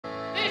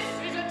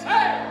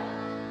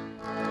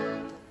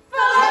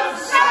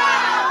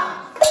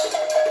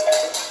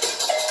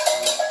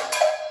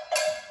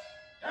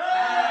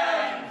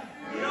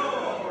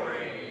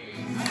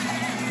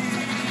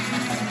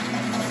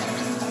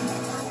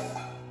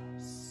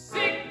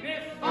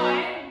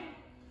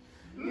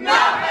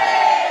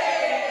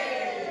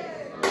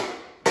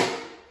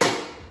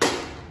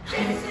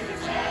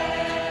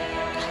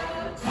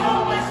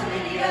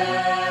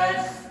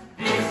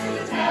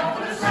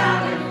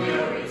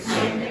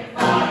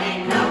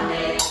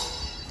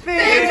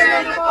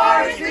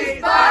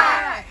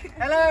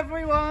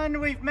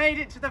we've made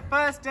it to the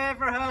first day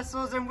of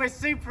rehearsals and we're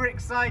super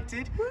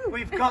excited.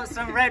 We've got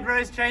some Red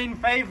Rose Train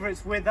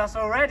favourites with us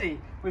already.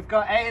 We've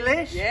got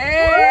Ailish.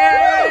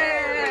 Yeah!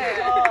 We've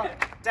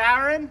got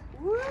Darren.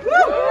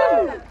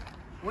 Woo!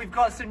 We've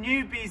got some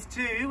newbies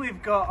too.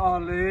 We've got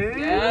Olu.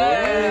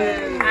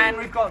 And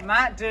we've got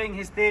Matt doing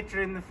his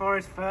theatre in the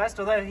Forest first,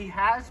 although he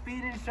has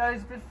been in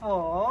shows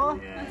before.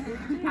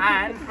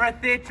 And for a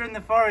theatre in the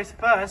Forest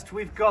first,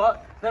 we've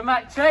got the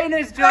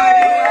McChainers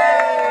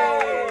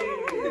joining.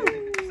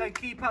 So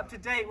keep up to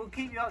date. We'll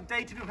keep you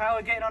updated with how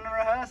we're getting on the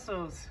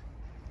rehearsals.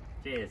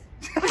 Cheers.